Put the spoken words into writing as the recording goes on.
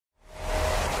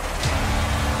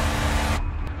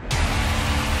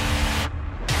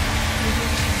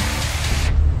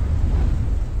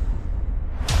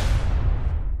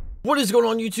What is going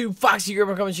on YouTube? Foxy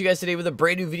Grandpa coming to you guys today with a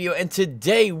brand new video, and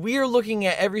today we are looking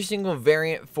at every single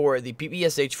variant for the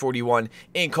PPSH-41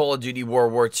 in Call of Duty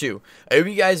World War II. I hope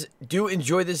you guys do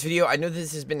enjoy this video. I know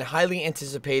this has been highly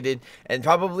anticipated, and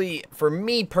probably for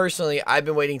me personally, I've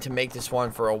been waiting to make this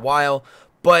one for a while,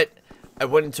 but I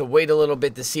wanted to wait a little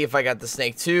bit to see if I got the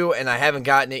Snake 2, and I haven't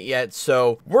gotten it yet,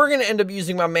 so we're going to end up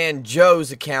using my man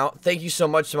Joe's account. Thank you so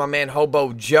much to my man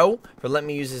Hobo Joe for letting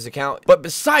me use his account. But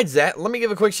besides that, let me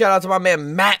give a quick shout out to my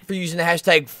man Matt for using the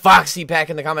hashtag FoxyPack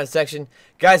in the comment section.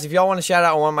 Guys, if y'all want to shout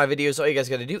out on one of my videos, all you guys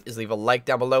got to do is leave a like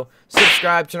down below,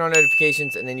 subscribe, turn on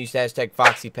notifications, and then use the hashtag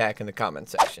FoxyPack in the comment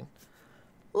section.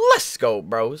 Let's go,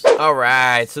 bros.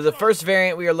 Alright, so the first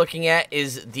variant we are looking at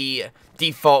is the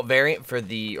default variant for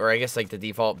the, or I guess like the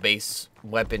default base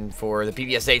weapon for the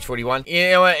PPSH-41.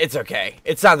 You know what? It's okay.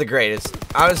 It's not the greatest.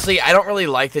 Honestly, I don't really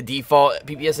like the default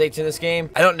PPSH in this game.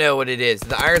 I don't know what it is.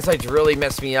 The iron sights really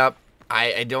messed me up.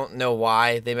 I don't know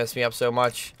why they messed me up so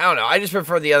much. I don't know. I just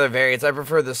prefer the other variants. I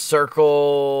prefer the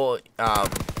circle,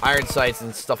 iron sights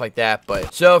and stuff like that.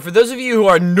 But so for those of you who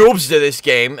are noobs to this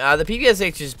game, the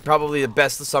PPSH is probably the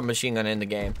best submachine gun in the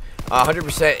game.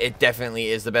 100%, it definitely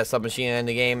is the best submachine gun in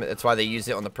the game. That's why they use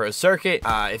it on the pro circuit.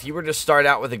 If you were to start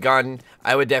out with a gun,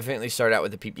 I would definitely start out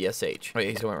with the PPSH. Wait,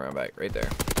 he's going around back right there.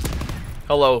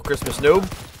 Hello, Christmas noob.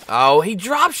 Oh, he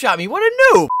drop shot me. What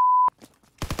a noob.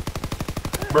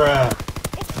 Bruh.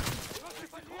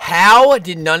 How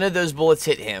did none of those bullets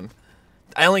hit him?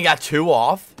 I only got 2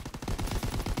 off.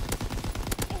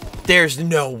 There's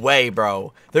no way,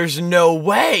 bro. There's no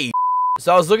way.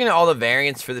 So I was looking at all the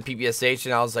variants for the PPSH,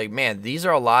 and I was like, man, these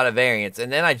are a lot of variants. And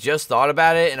then I just thought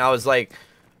about it, and I was like,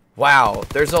 wow,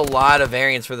 there's a lot of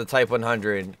variants for the Type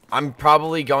 100. I'm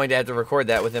probably going to have to record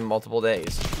that within multiple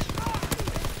days.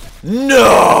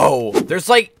 No! There's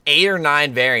like 8 or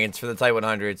 9 variants for the Type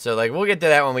 100, so like we'll get to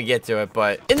that when we get to it.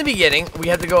 But in the beginning, we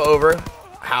have to go over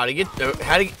how to get. So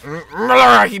I'm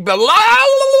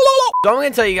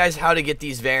gonna tell you guys how to get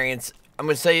these variants. I'm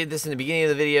gonna say this in the beginning of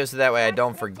the video so that way I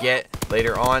don't forget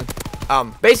later on.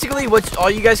 Basically, all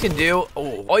you guys can do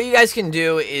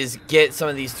is get some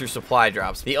of these through supply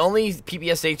drops. The only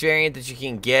PPSH variant that you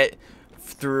can get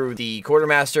through the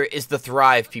quartermaster is the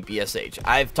Thrive PPSH.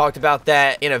 I've talked about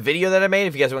that in a video that I made.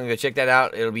 If you guys want to go check that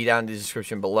out, it'll be down in the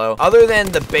description below. Other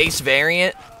than the base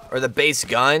variant or the base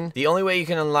gun, the only way you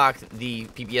can unlock the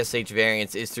PPSH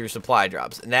variants is through supply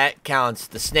drops, and that counts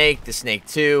the Snake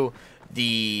 2,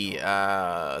 the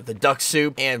duck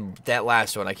soup, and that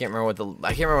last one. I can't remember what the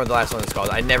last one is called.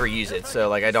 I never use it, so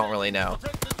like I don't really know.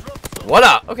 What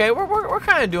up? Okay, we're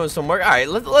kind of doing some work. All right,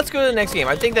 let's go to the next game.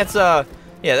 I think that's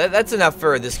yeah, that's enough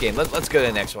for this game. Let's go to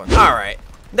the next one. All right.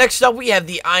 Next up, we have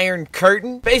the Iron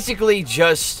Curtain. Basically,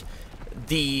 just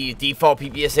the default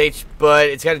PPSH, but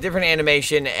it's got a different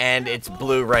animation, and it's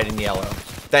blue, red, and yellow.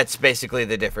 That's basically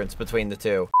the difference between the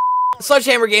two.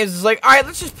 Sledgehammer Games is like, all right,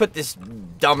 let's just put this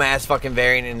dumbass fucking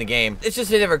variant in the game. It's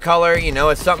just a different color, you know,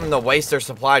 it's something to waste their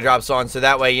supply drops on, so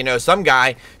that way, you know, some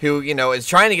guy who, you know, is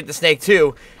trying to get the Snake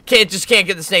 2 can't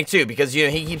get the Snake 2 because, you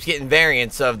know, he keeps getting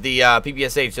variants of the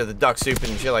PPSH of the duck soup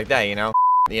and shit like that, you know?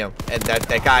 You know, and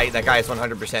that guy is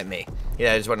 100% me.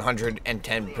 Yeah, that is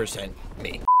 110%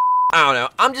 me. I don't know.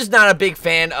 I'm just not a big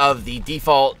fan of the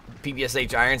default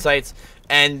PPSH iron sights.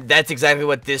 And that's exactly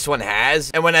what this one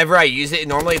has. And whenever I use it,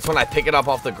 normally it's when I pick it up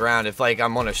off the ground. If, like,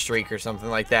 I'm on a streak or something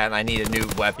like that and I need a new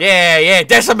weapon. Yeah,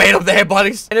 decimate them there,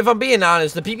 buddies. And if I'm being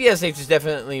honest, the PPSH is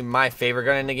definitely my favorite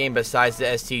gun in the game besides the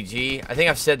STG. I think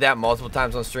I've said that multiple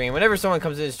times on stream. Whenever someone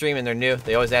comes in the stream and they're new,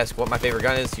 they always ask what my favorite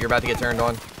gun is. You're about to get turned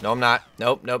on. No, I'm not.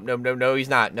 Nope, no, he's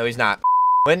not. No, he's not.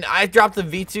 When I dropped the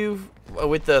V2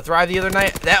 with the Thrive the other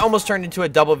night, that almost turned into a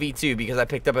double V2 because I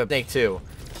picked up a Snake 2.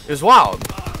 It was wild.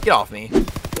 Get off me.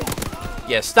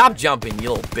 Yeah, stop jumping,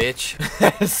 you little bitch.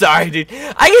 Sorry, dude.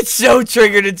 I get so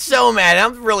triggered and so mad.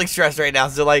 I'm really stressed right now.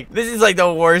 So, like, this is, like,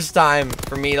 the worst time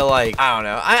for me to, like, I don't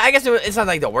know. I guess it's not,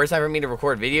 like, the worst time for me to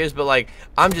record videos, but, like,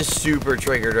 I'm just super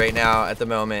triggered right now at the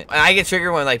moment. And I get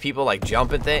triggered when, like, people, like,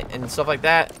 jump and stuff like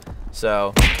that.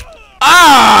 So,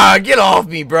 get off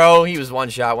me, bro. He was one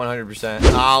shot, 100%.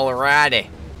 Alrighty.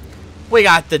 We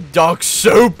got the duck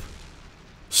soup.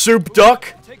 Soup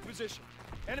duck.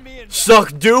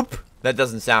 Suck dupe. That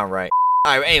doesn't sound right.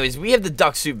 Alright, anyways, we have the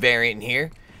duck soup variant in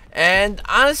here. And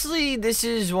honestly, this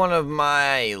is one of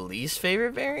my least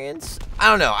favorite variants. I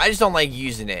don't know. I just don't like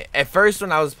using it. At first,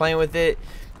 when I was playing with it,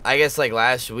 I guess like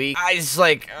last week, I just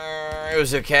like, it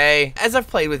was okay. As I've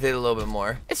played with it a little bit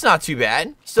more, it's not too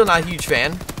bad. Still not a huge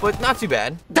fan, but not too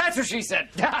bad. That's what she said.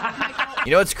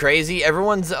 You know what's crazy?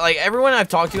 Everyone I've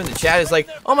talked to in the chat is like,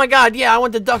 oh my god, yeah, I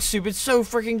want the duck soup. It's so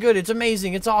freaking good. It's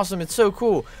amazing. It's awesome. It's so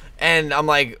cool. And I'm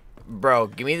like, bro,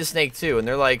 give me the Snake 2. And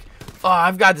they're like, oh,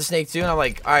 I've got the Snake 2. And I'm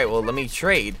like, all right, well, let me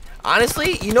trade.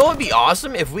 Honestly, you know what would be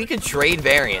awesome? If we could trade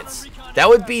variants. That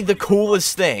would be the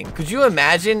coolest thing. Could you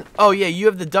imagine? Oh, yeah, you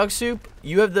have the duck soup.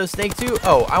 You have the Snake 2.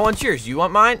 Oh, I want yours. You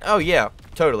want mine? Oh, yeah,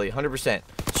 totally, 100%.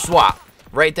 Swap.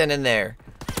 Right then and there.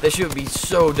 That shit would be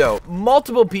so dope.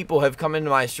 Multiple people have come into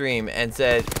my stream and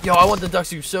said, yo, I want the duck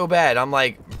soup so bad. I'm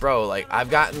like, bro, like, I've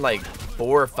gotten like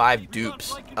 4 or 5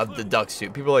 dupes of the duck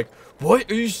soup. People are like,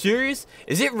 what? Are you serious?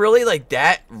 Is it really like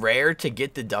that rare to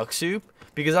get the duck soup?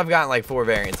 Because I've gotten like 4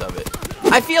 variants of it.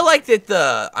 I feel like that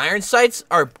the iron sights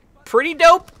are pretty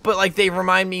dope, but like they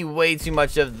remind me way too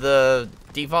much of the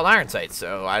default iron sights,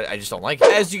 so I just don't like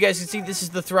it. As you guys can see, this is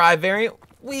the Thrive variant.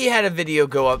 We had a video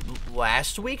go up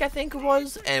last week, I think it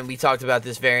was, and we talked about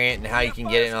this variant and how you can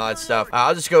get it and all that stuff.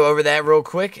 I'll just go over that real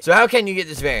quick. So how can you get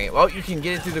this variant? Well, you can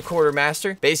get it through the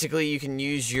quartermaster. Basically, you can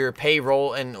use your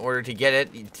payroll in order to get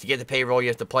it. To get the payroll, you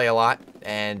have to play a lot,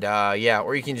 and yeah,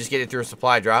 or you can just get it through a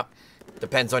supply drop.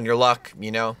 Depends on your luck,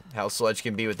 you know, how Sludge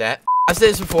can be with that. I've said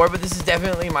this before, but this is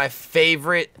definitely my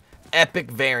favorite epic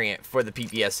variant for the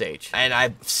PPSH. And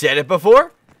I've said it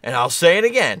before, and I'll say it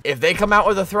again. If they come out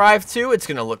with a Thrive 2, it's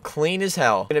gonna look clean as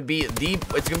hell. It's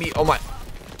gonna be, oh my,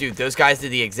 dude, those guys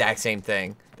did the exact same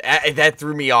thing. That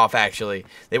threw me off, actually.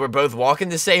 They were both walking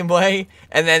the same way,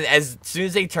 and then as soon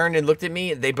as they turned and looked at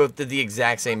me, they both did the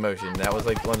exact same motion. That was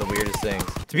like one of the weirdest things.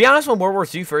 To be honest, when World War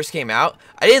II first came out,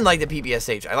 I didn't like the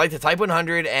PPSH. I liked the Type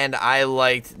 100, and I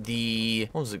liked the,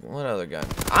 what other gun?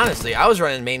 Honestly, I was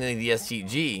running mainly the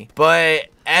STG, but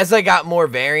as I got more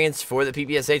variants for the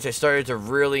PPSH, I started to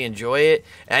really enjoy it.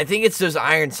 And I think it's those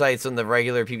iron sights on the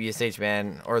regular PPSH,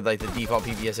 man, or like the default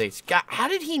PPSH. God, how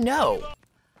did he know?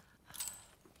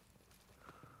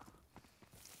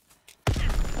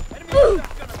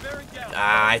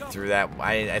 I threw that.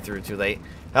 I threw it too late.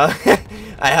 I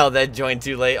held that joint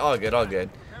too late. All good, all good.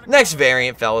 Next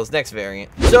variant, fellas. Next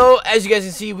variant. So, as you guys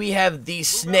can see, we have the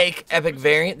Snake Epic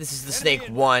variant. This is the Snake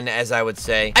 1, as I would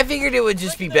say. I figured it would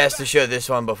just be best to show this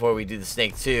one before we do the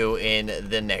Snake 2 in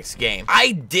the next game.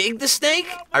 I dig the Snake.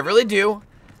 I really do.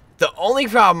 The only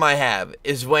problem I have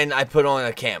is when I put on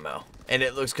a camo, and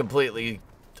it looks completely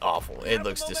awful. It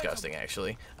looks disgusting,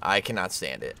 actually. I cannot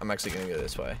stand it. I'm actually going to go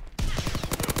this way.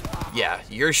 Yeah,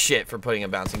 you're shit for putting a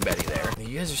bouncing Betty there.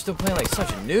 You guys are still playing like such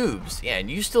noobs. Yeah,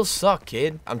 and you still suck,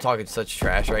 kid. I'm talking such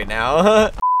trash right now.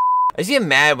 I just get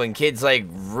mad when kids like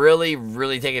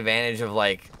really take advantage of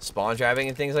like spawn trapping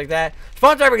and things like that.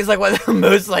 Spawn trapping is like one of the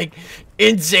most like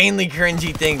insanely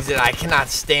cringy things that I cannot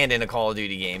stand in a Call of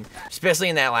Duty game, especially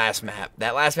in that last map.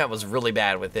 That last map was really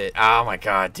bad with it. Oh my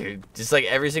god, dude! Just like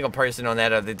every single person on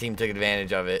that other team took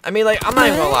advantage of it. I mean, like I'm not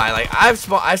even gonna lie, like I've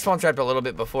spawn trapped a little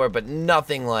bit before, but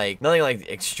nothing like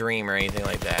extreme or anything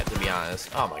like that, to be honest.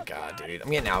 Oh my god, dude! I'm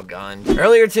getting outgunned.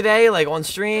 Earlier today, like on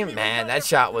stream, man, my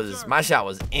shot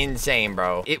was insane,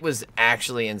 bro. It was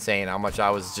actually insane how much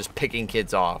I was just picking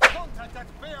kids off.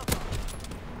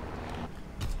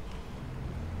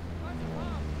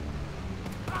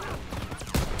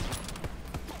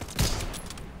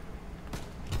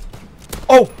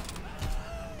 Oh!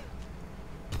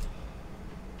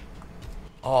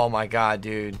 Oh my god,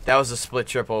 dude. That was a split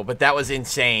triple, but that was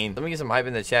insane. Let me get some hype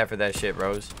in the chat for that shit,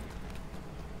 bros.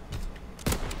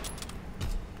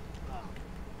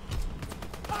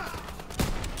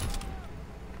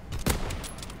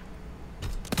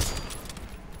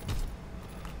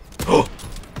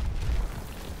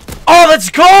 Oh, let's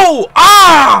go!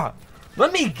 Ah!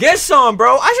 Let me get some,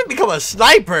 bro. I should become a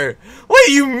sniper. What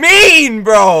do you mean,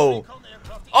 bro?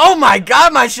 Oh my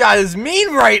god, my shot is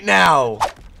mean right now.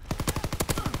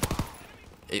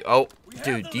 Oh,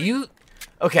 dude, do you...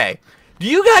 Okay. Do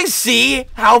you guys see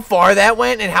how far that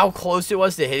went and how close it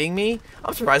was to hitting me?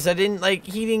 I'm surprised he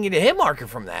didn't get a hit marker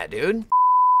from that, dude.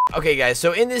 Okay, guys,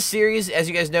 so in this series, as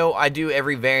you guys know, I do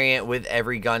every variant with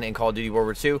every gun in Call of Duty World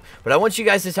War II, but I want you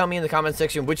guys to tell me in the comment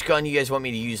section which gun you guys want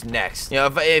me to use next. You know,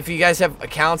 if you guys have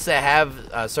accounts that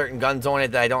have certain guns on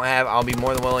it that I don't have, I'll be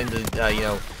more than willing to, you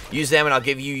know, use them, and I'll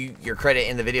give you your credit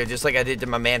in the video, just like I did to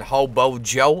my man Hobo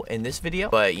Joe in this video.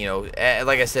 But, you know,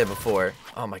 like I said before,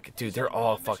 oh my god, dude, they're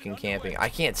all fucking camping. I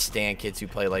can't stand kids who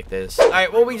play like this.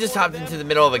 Alright, well, we just hopped into the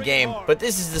middle of a game, but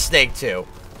this is the Snake 2.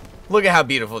 Look at how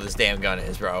beautiful this damn gun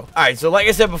is, bro. Alright, so like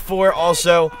I said before,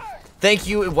 also, thank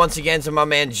you once again to my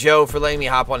man Joe for letting me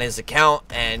hop on his account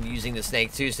and using the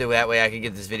Snake 2 so that way I could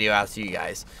get this video out to you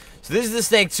guys. So this is the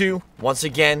Snake 2, once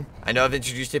again. I know I've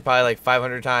introduced it probably like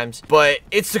 500 times, but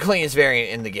it's the cleanest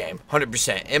variant in the game,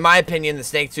 100%. In my opinion, the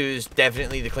Snake 2 is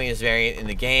definitely the cleanest variant in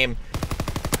the game.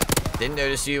 Didn't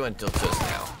notice you until just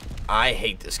now. I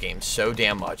hate this game so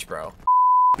damn much, bro.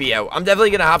 But yeah, I'm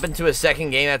definitely gonna hop into a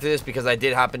second game after this because I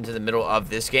did hop into the middle of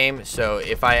this game. So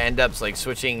if I end up like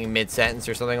switching mid-sentence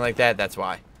or something like that, that's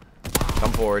why.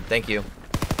 Come forward, thank you.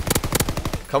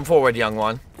 Come forward, young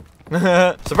one.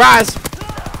 Surprise!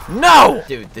 No!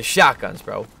 Dude, the shotguns,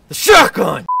 bro. The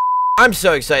shotgun! I'm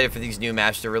so excited for these new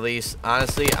maps to release.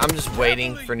 Honestly, I'm just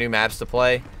waiting for new maps to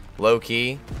play.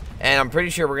 Low-key. And I'm pretty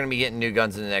sure we're gonna be getting new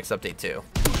guns in the next update, too.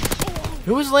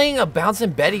 Who was laying a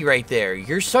bouncing Betty right there?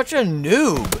 You're such a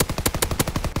noob.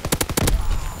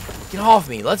 Get off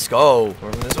me. Let's go.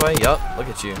 We're this way? Yup. Look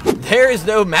at you. There is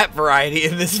no map variety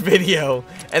in this video.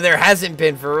 And there hasn't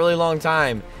been for a really long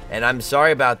time. And I'm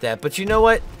sorry about that. But you know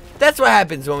what? That's what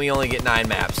happens when we only get 9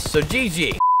 maps. So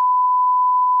GG.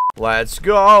 Let's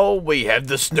go. We have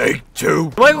the Snake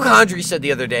 2. Michael Condrey said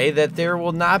the other day that there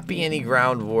will not be any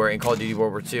ground war in Call of Duty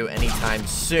World War II anytime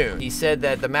soon. He said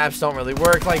that the maps don't really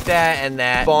work like that and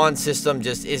that spawn system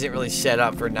just isn't really set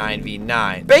up for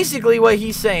 9v9. Basically, what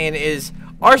he's saying is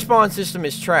our spawn system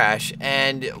is trash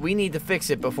and we need to fix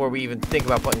it before we even think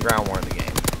about putting ground war in the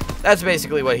game. That's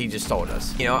basically what he just told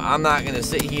us. You know, I'm not going to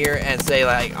sit here and say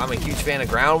like I'm a huge fan of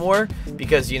ground war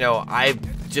because, you know, I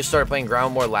just started playing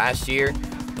ground war last year.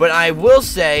 But I will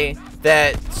say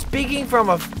that speaking from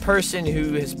a person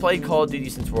who has played Call of Duty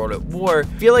since World at War,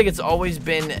 I feel like it's always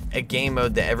been a game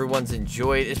mode that everyone's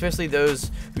enjoyed, especially those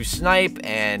who snipe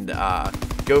and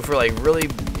go for like really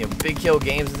big kill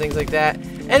games and things like that.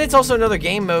 And it's also another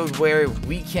game mode where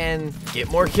we can get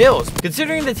more kills.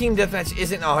 Considering the team deathmatch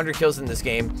isn't 100 kills in this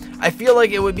game, I feel like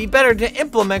it would be better to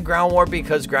implement ground war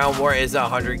because ground war is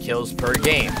 100 kills per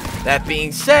game. That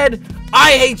being said,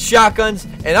 I hate shotguns,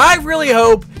 and I really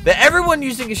hope that everyone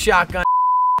using a shotgun.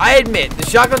 I admit, the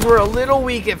shotguns were a little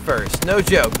weak at first. No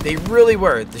joke. They really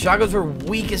were. The shotguns were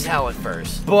weak as hell at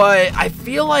first. But I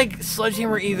feel like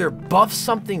Sledgehammer either buffs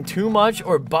something too much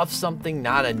or buffs something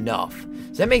not enough.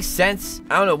 Does that make sense?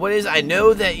 I don't know what it is. I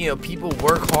know that, people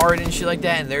work hard and shit like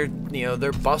that, and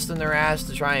they're busting their ass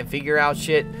to try and figure out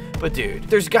shit. But dude,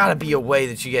 there's gotta be a way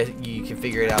that you can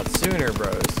figure it out sooner,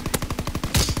 bros.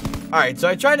 Alright, so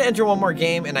I tried to enter one more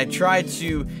game, and I tried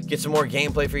to get some more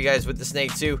gameplay for you guys with the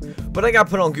Snake 2, but I got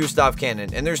put on Gustav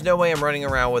Cannon, and there's no way I'm running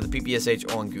around with a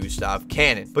PPSH on Gustav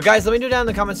Cannon. But guys, let me know down in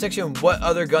the comment section what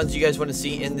other guns you guys want to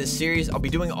see in this series. I'll be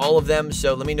doing all of them,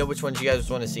 so let me know which ones you guys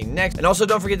want to see next. And also,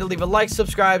 don't forget to leave a like,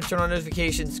 subscribe, turn on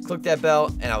notifications, click that bell,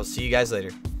 and I will see you guys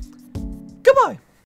later. Goodbye!